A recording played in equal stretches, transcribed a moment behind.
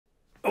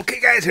Okay,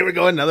 guys, here we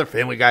go. Another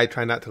Family Guy.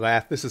 Try not to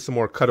laugh. This is some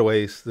more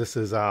cutaways. This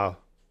is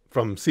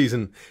from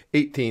season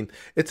 18.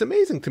 It's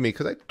amazing to me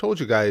because I told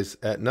you guys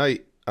at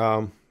night,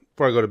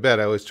 before I go to bed,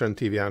 I always turn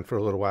TV on for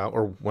a little while,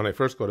 or when I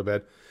first go to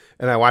bed,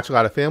 and I watch a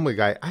lot of Family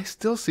Guy. I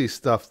still see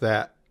stuff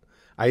that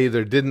I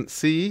either didn't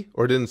see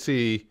or didn't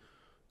see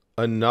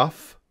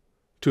enough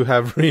to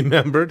have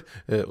remembered.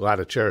 A lot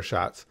of chair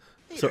shots.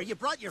 Peter, So you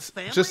brought your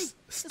family? just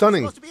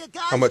stunning This was supposed to be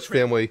a how much guy's trip.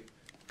 Family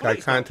Guy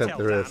content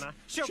there is.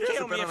 She'll She hasn't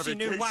kill me been on if a she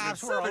knew vacation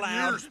wives in were 7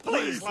 allowed. years.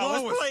 Please, Please,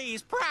 Lois, Lois.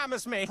 please,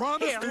 promise me.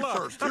 Promise Here, me look,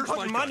 first. I'm Here's my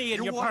putting gun. money in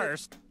You your want it?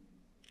 purse.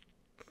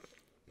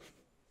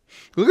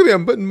 Look at me,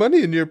 I'm putting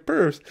money in your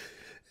purse.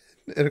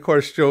 And of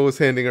course, Joe was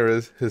handing her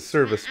his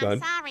service I'm gun.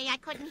 sorry, I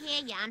couldn't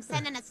hear you. I'm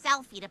sending a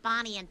selfie to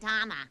Bonnie and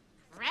Donna.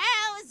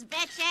 Rose,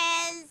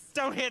 bitches!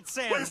 Don't hit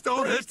send. Please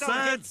don't hit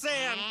don't hit send.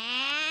 send.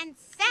 And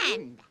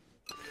send.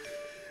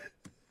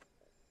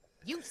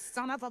 You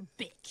son of a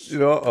bitch.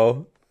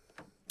 Uh-oh.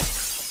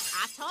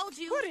 I told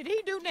you. What did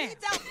he do now?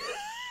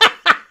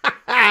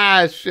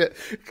 Ah, shit.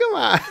 Come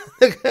on.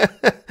 they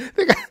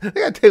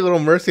gotta take a little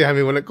mercy on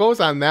me when it goes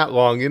on that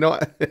long. You know,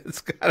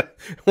 it's got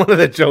one of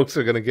the jokes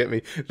are gonna get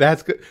me.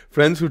 That's good.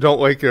 Friends who don't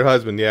like your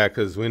husband, yeah,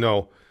 because we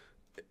know.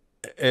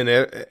 And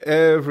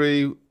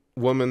every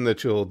woman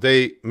that you'll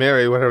date,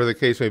 marry, whatever the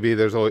case may be,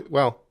 there's always,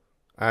 well,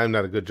 I'm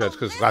not a good judge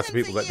because lots of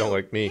people that don't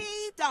like me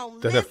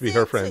doesn't have to be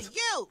her friends.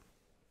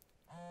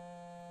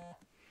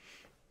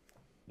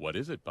 What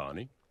is it,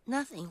 Bonnie?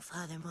 Nothing,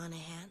 Father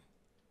Monahan.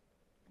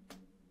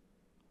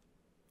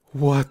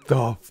 What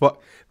the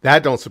fuck?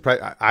 That don't surprise.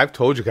 I've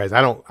told you guys,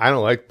 I don't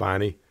like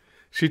Bonnie.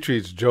 She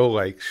treats Joe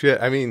like shit.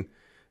 I mean,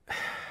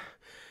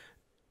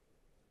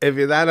 if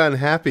you're that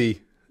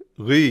unhappy,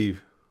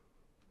 leave,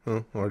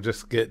 or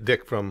just get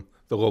dick from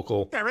the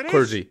local There it is.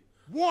 clergy.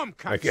 Warm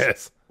cuts. I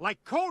guess.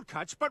 Like cold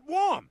cuts, but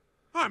warm.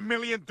 $1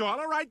 million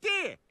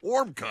idea.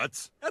 Warm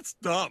cuts? That's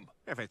dumb.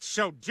 If it's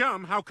so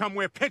dumb, how come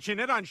we're pitching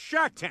it on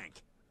Shark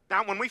Tank?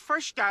 Now, when we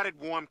first started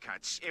Warm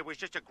Cuts, it was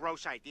just a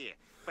gross idea.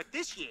 But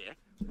this year,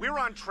 we're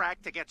on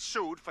track to get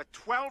sued for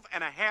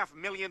 $12.5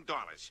 million.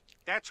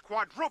 That's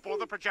quadruple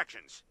the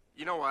projections.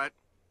 You know what?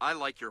 I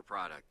like your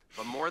product.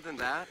 But more than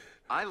that,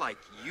 I like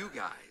you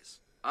guys.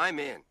 I'm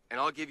in, and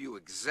I'll give you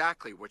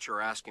exactly what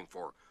you're asking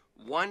for.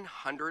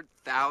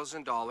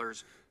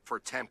 $100,000 for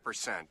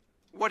 10%.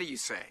 What do you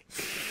say?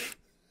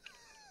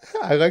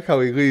 I like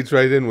how he leads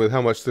right in with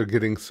how much they're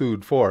getting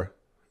sued for.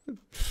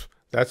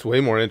 That's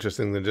way more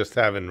interesting than just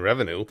having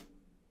revenue.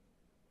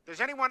 Does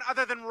anyone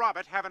other than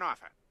Robert have an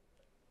offer?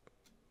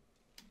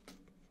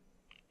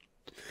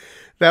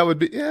 That would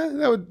be, yeah,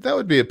 that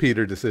would be a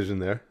Peter decision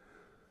there.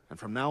 And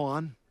from now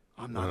on,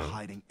 I'm not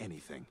hiding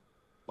anything.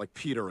 Like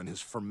Peter and his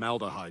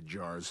formaldehyde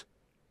jars.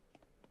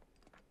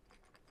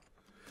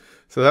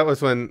 So that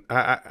was when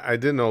I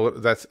didn't know.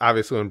 That's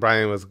obviously when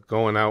Brian was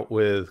going out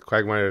with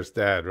Quagmire's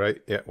dad, right?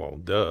 Yeah, well,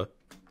 duh.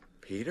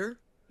 Peter?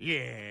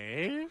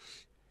 Yes?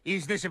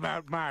 Is this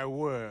about my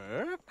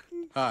work?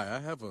 Hi, I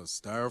have a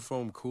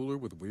styrofoam cooler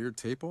with weird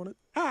tape on it.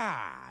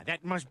 Ah,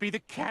 that must be the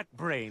cat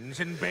brains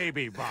and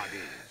baby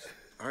bodies.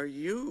 Are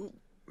you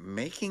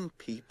making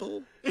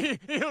people?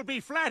 He'll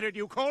be flattered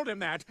you called him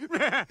that.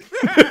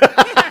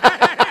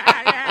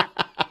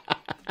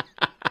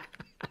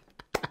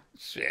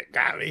 Shit,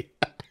 got me.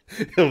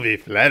 He'll be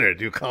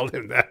flattered you called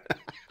him that.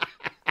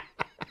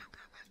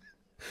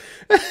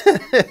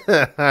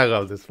 I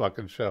love this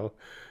fucking show.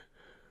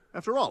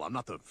 After all, I'm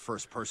not the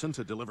first person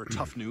to deliver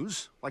tough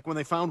news, like when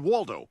they found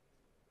Waldo.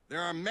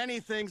 There are many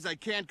things I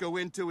can't go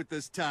into at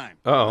this time.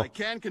 Uh-oh. I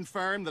can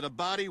confirm that a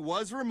body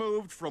was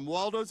removed from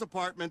Waldo's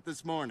apartment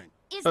this morning.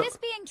 Is this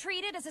being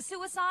treated as a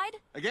suicide?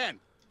 Again,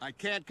 I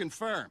can't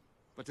confirm.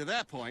 But to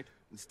that point,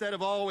 instead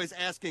of always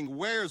asking,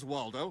 where's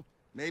Waldo,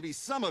 maybe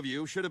some of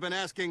you should have been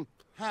asking,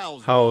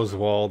 how's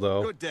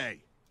Waldo? Good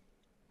day.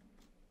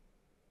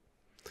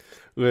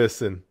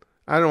 Listen,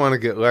 I don't want to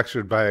get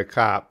lectured by a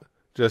cop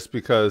just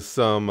because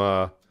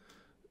some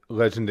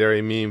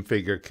legendary meme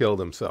figure killed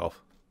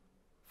himself.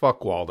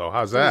 Fuck Waldo.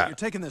 How's that? You're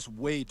taking this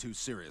way too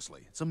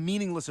seriously. It's a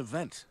meaningless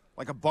event,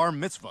 like a bar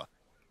mitzvah.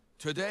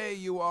 Today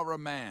you are a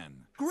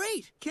man.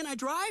 Great. Can I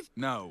drive?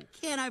 No.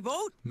 Can I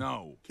vote?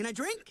 No. Can I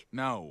drink?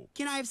 No.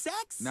 Can I have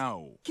sex?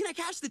 No. Can I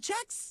cash the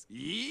checks?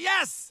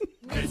 Yes!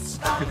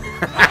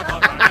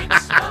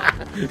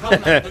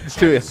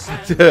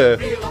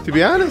 to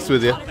be honest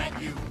with you,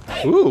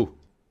 ooh,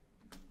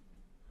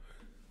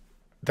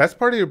 that's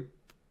part of your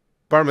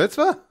bar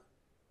mitzvah?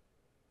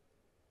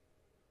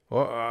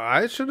 Well,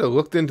 I should have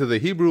looked into the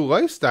Hebrew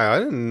lifestyle. I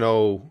didn't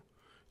know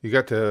you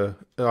got to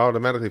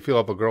automatically feel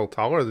up a girl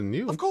taller than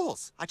you. Of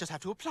course. I just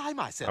have to apply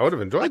myself. I would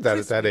have enjoyed Like that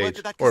Chris at that when we went age,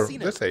 to that or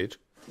casino. this age.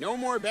 No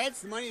more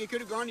bets. The money that could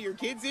have gone to your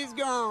kids is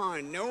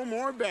gone. No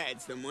more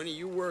bets. The money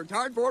you worked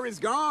hard for is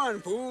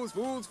gone. Fools,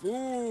 fools,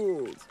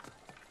 fools.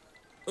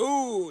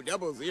 Ooh,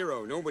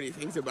 00. Nobody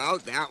thinks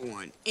about that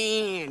one.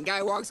 And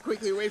guy walks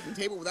quickly away from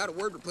table without a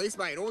word, replaced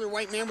by an older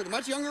white man with a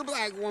much younger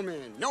black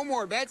woman. No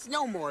more bets.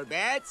 No more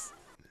bets.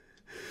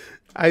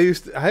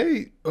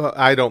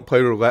 I don't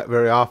play roulette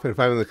very often. If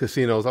I'm in the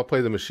casinos, I'll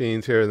play the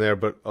machines here and there,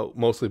 but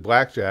mostly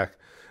blackjack.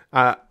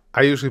 I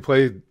usually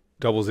play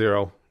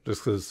 00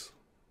 just because,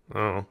 I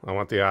don't know, I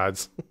want the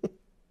odds.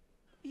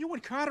 You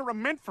and Carter are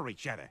meant for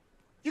each other.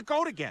 You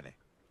go together.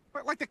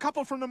 Like the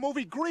couple from the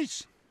movie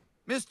Grease.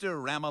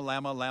 Mr. Rama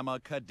Lama Lama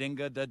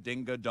Kadinga da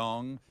Dinga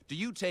Dong, do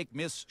you take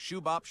Miss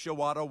Shubop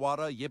Shawada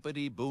Wada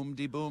Yippity Boom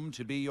De Boom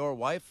to be your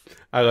wife?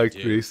 I like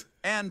Grease.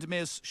 And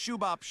Miss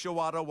Shubop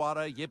Shawada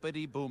Wada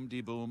Yippity Boom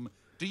De Boom,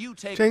 do you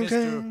take Ching, Mr.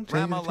 ching,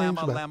 Rama ching,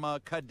 Lama ching, Lama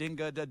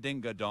Kadinga da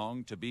Dinga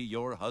Dong to be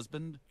your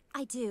husband?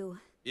 I do.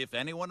 If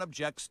anyone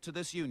objects to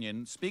this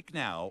union, speak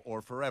now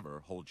or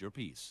forever hold your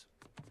peace.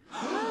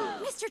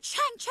 Mr.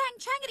 Chang Chang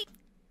Changity.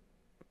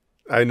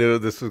 I knew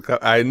this was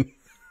coming.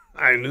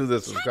 I knew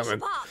this was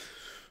coming.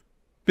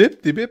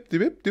 Bip de bip de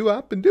bip do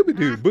up and doobie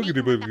doo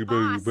boogity boogity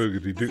boogity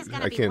boogity doo.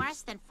 I can't.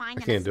 I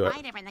can't do it.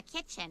 In the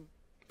kitchen.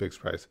 Big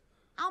surprise.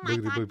 Oh my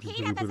God,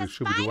 Peter, there's a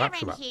spider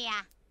in here.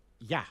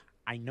 Yeah,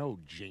 I know,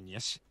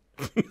 genius.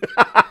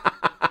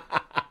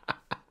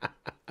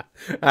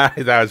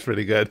 That was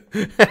pretty good.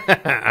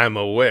 I'm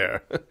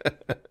aware.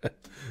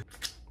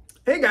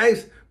 Hey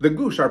guys, The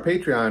Goosh, our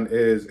Patreon,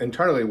 is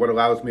entirely what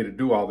allows me to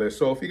do all this.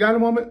 So if you got a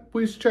moment,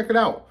 please check it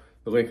out.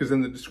 The link is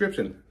in the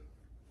description.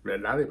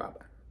 Red Alibaba.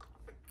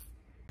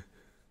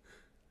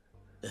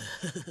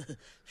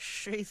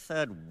 She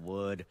said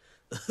wood.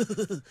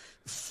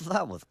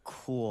 That was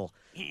cool.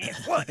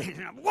 Wood.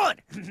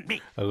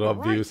 I love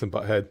Beavis and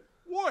Butthead.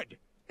 Wood.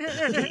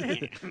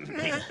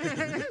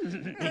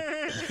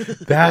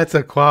 That's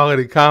a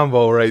quality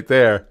combo right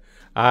there.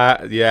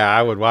 Yeah,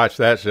 I would watch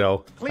that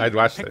show. I'd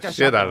watch the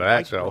shit out of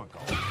that show.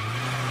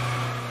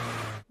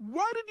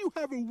 Why did you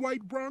have a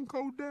white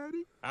Bronco,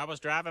 Daddy? I was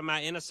driving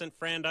my innocent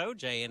friend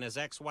OJ and his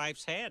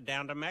ex-wife's head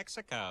down to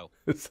Mexico.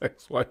 His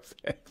ex-wife's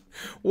head.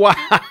 Wow.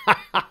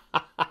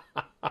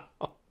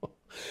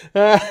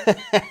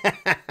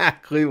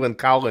 Cleveland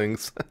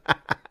Cowlings.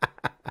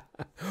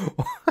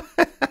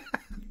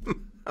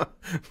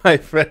 My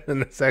friend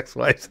and his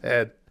ex-wife's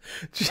head.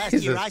 Last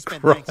year I Jesus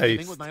spent Christ.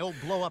 Thanksgiving with my old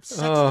blow-up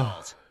sex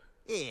dolls.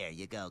 Here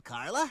you go,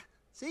 Carla.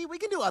 See, we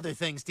can do other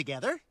things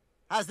together.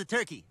 How's the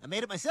turkey? I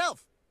made it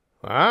myself.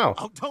 Wow.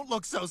 Oh, don't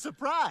look so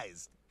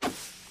surprised.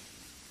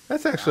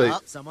 That's actually... Oh,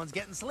 someone's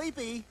getting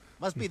sleepy.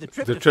 Must be the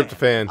tryptophan. The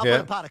tryptophan, I'll yeah.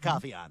 put a pot of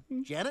coffee on.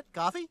 Janet,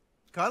 coffee?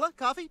 Carla,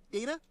 coffee?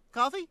 Dina,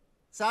 coffee?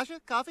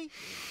 Sasha, coffee?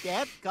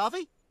 Dad,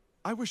 coffee?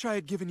 I wish I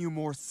had given you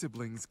more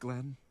siblings,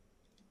 Glenn.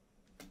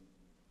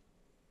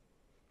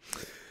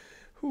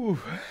 Whew.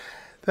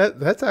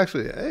 That's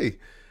actually, hey,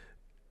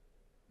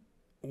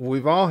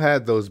 we've all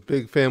had those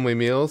big family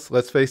meals.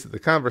 Let's face it, the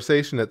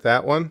conversation at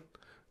that one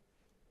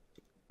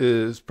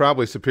is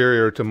probably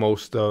superior to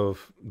most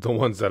of the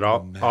ones that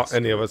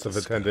any of us have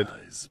attended.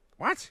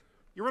 What?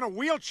 You're in a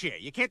wheelchair.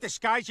 You can't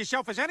disguise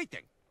yourself as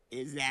anything.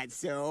 Is that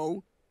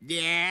so,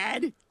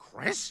 Dad?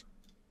 Chris?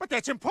 But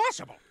that's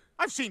impossible.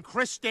 I've seen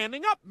Chris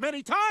standing up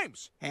many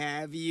times.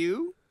 Have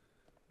you?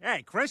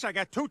 Hey, Chris, I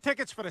got 2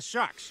 tickets for the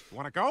Sox. You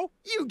want to go?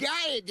 You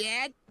got it,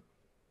 Dad.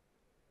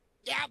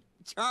 Yep,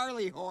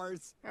 Charlie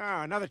horse.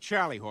 Oh, another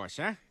Charlie horse,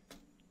 huh?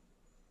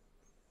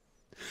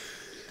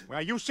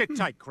 Well, you sit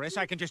tight, Chris.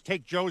 I can just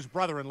take Joe's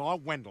brother-in-law,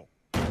 Wendell.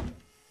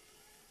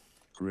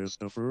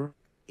 Christopher?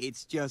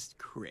 It's just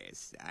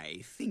Chris.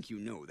 I think you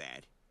know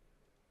that.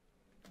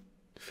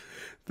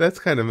 That's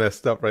kind of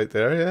messed up right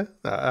there, yeah.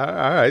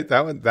 All right,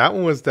 that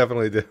one was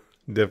definitely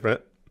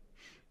different.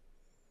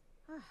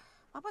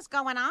 What was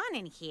going on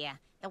in here?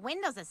 The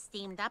windows are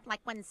steamed up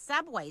like when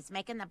Subway's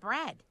making the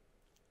bread.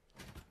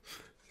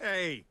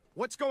 Hey,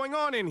 what's going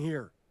on in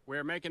here?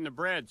 We're making the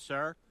bread,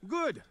 sir.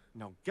 Good.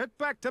 Now get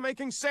back to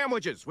making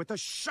sandwiches with the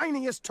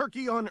shiniest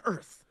turkey on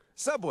earth.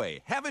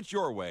 Subway, have it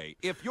your way,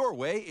 if your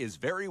way is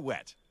very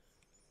wet.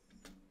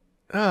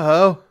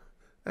 Oh,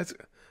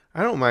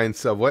 I don't mind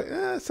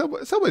Subway.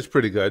 Subway's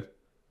pretty good.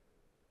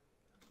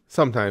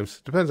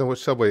 Sometimes. Depends on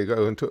which Subway you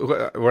go into.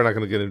 We're not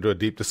going to get into a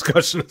deep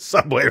discussion of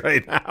Subway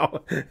right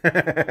now.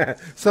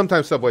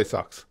 Sometimes Subway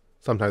sucks.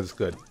 Sometimes it's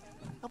good.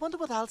 I wonder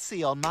what I'll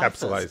see on my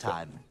Capsulized first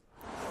time.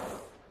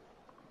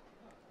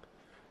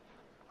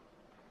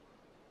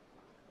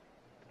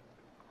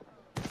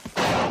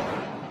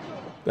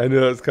 I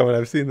knew it was coming.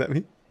 I've seen that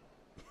meme.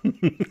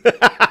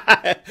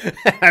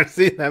 I've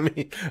seen that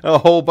meme a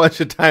whole bunch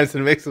of times,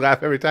 and it makes me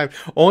laugh every time.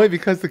 Only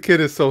because the kid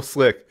is so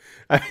slick.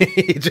 I mean,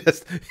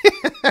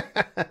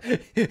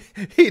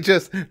 he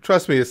just,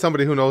 trust me, as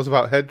somebody who knows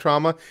about head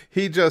trauma,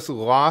 he just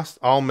lost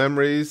all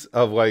memories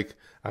of, like,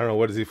 I don't know,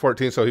 what is he,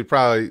 14? So he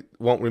probably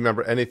won't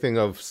remember anything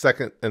of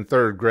 2nd and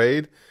 3rd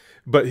grade.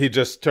 But he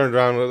just turned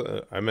around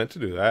with, I meant to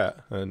do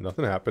that, and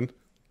nothing happened.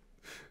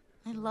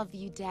 I love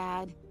you,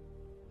 Dad.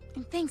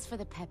 And thanks for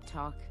the pep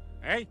talk.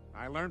 Hey,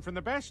 I learned from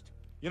the best.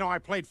 You know, I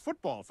played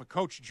football for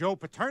Coach Joe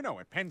Paterno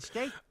at Penn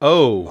State.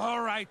 Oh.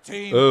 All right,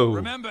 team. Oh.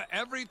 Remember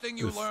everything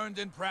you learned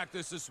in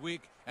practice this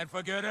week and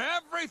forget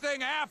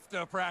everything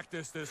after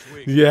practice this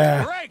week.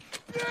 Yeah. Break!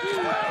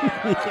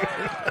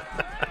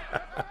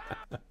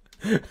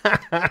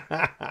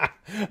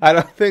 I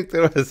don't think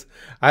there was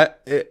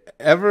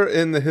ever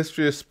in the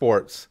history of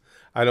sports.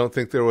 I don't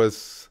think there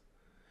was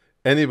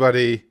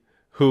anybody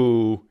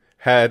who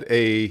had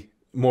a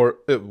more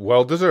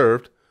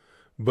well-deserved,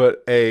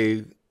 but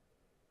a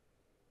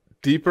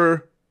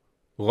deeper,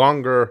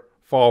 longer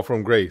fall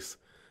from grace.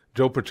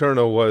 Joe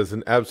Paterno was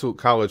an absolute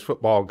college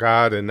football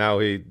god, and now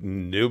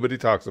nobody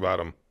talks about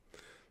him.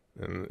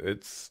 And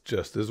it's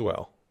just as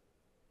well.